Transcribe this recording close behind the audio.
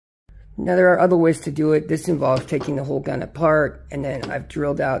Now there are other ways to do it. This involves taking the whole gun apart, and then I've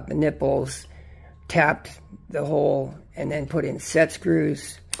drilled out the nipples, tapped the hole, and then put in set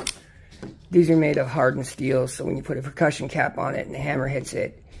screws. These are made of hardened steel, so when you put a percussion cap on it and the hammer hits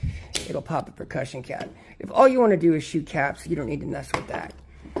it, it'll pop a percussion cap. If all you want to do is shoot caps, you don't need to mess with that.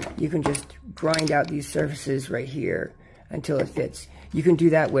 You can just grind out these surfaces right here until it fits. You can do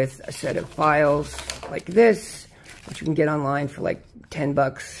that with a set of files like this, which you can get online for like 10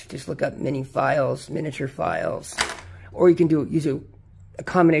 bucks. Just look up mini files, miniature files. Or you can use a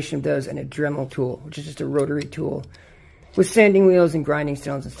combination of those and a Dremel tool, which is just a rotary tool with sanding wheels and grinding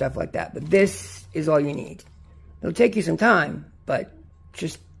stones and stuff like that. But this is all you need. It'll take you some time, but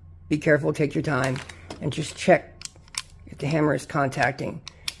just be careful, take your time, and just check if the hammer is contacting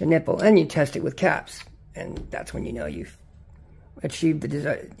the nipple. And you test it with caps, and that's when you know you've achieved the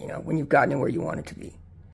design, when you've gotten it where you want it to be.